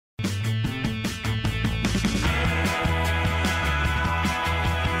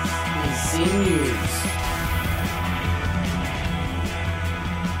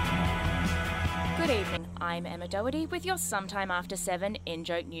I'm Emma Doherty with your Sometime After 7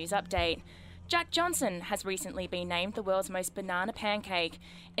 in-joke news update. Jack Johnson has recently been named the world's most banana pancake.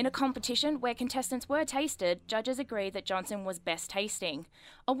 In a competition where contestants were tasted, judges agreed that Johnson was best tasting.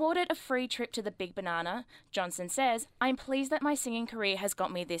 Awarded a free trip to the Big Banana, Johnson says, "I'm pleased that my singing career has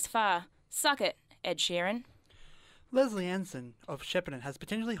got me this far. Suck it, Ed Sheeran." Leslie Anson of Shepparton has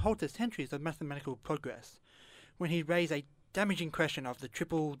potentially halted centuries of mathematical progress when he raised a damaging question of the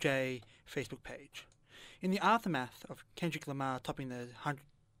Triple J Facebook page. In the aftermath of Kendrick Lamar topping the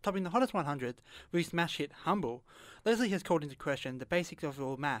Hottest 100 with his smash hit Humble, Leslie has called into question the basics of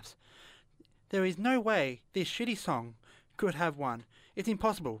all maths. There is no way this shitty song could have won. It's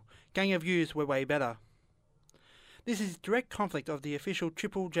impossible. Gang of Views were way better. This is direct conflict of the official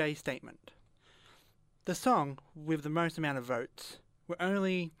Triple J statement. The song with the most amount of votes were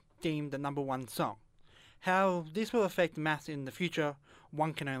only deemed the number one song. How this will affect maths in the future,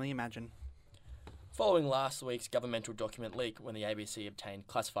 one can only imagine. Following last week's governmental document leak when the ABC obtained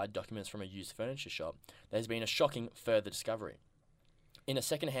classified documents from a used furniture shop, there has been a shocking further discovery. In a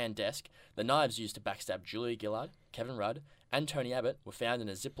second-hand desk, the knives used to backstab Julia Gillard, Kevin Rudd, and Tony Abbott were found in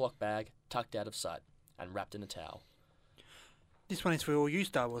a Ziploc bag tucked out of sight and wrapped in a towel. This one is for all you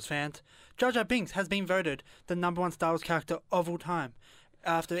Star Wars fans. Jar Jar Binks has been voted the number one Star Wars character of all time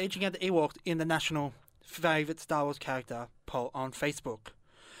after edging out the Ewoks in the national favourite Star Wars character poll on Facebook.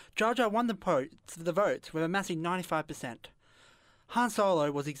 Jar Jar won the vote with a massive 95%. Han Solo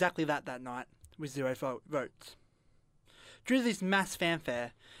was exactly that night, with 0 votes. Due to this mass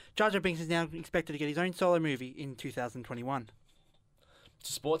fanfare, Jar Jar Binks is now expected to get his own solo movie in 2021.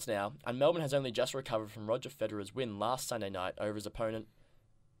 To sports now, and Melbourne has only just recovered from Roger Federer's win last Sunday night over his opponent.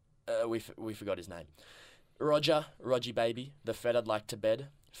 We forgot his name. Roger baby, the Fed I'd like to bed,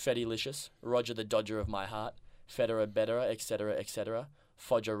 Fedilicious, Roger the Dodger of my heart, Federer betterer, etc., etc.,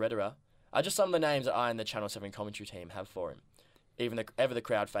 Fodger Redderer are just some of the names that I and the Channel 7 commentary team have for him. Ever the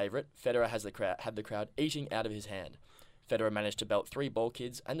crowd favourite, Federer had the crowd eating out of his hand. Federer managed to belt 3 ball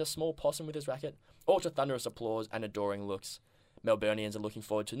kids and a small possum with his racket, all to thunderous applause and adoring looks. Melburnians are looking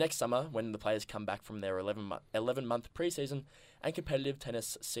forward to next summer when the players come back from their 11-month pre-season and competitive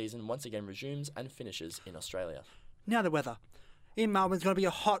tennis season once again resumes and finishes in Australia. Now the weather. In Melbourne, it's going to be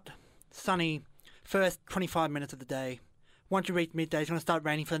a hot, sunny first 25 minutes of the day. Once you reach midday, it's going to start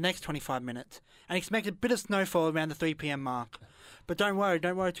raining for the next 25 minutes. And expect a bit of snowfall around the 3 p.m. mark. But don't worry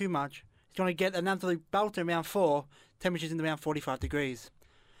too much. It's going to get an absolute belter around 4, temperatures in around 45 degrees.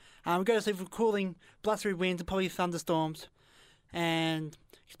 We're going to see cooling, blustery winds and probably thunderstorms. And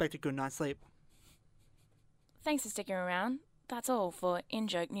expect a good night's sleep. Thanks for sticking around. That's all for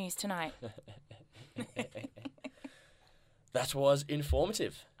In-Joke News tonight. That was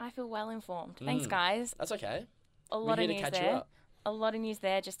informative. I feel well informed. Thanks, guys. That's okay. A lot of news there. A lot of news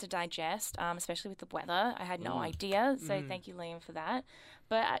there just to digest, especially with the weather. I had no idea, so thank you, Liam, for that.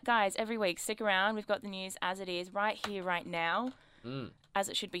 But guys, every week, stick around. We've got the news as it is, right here, right now, as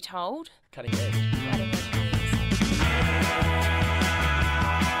it should be told. Cutting edge.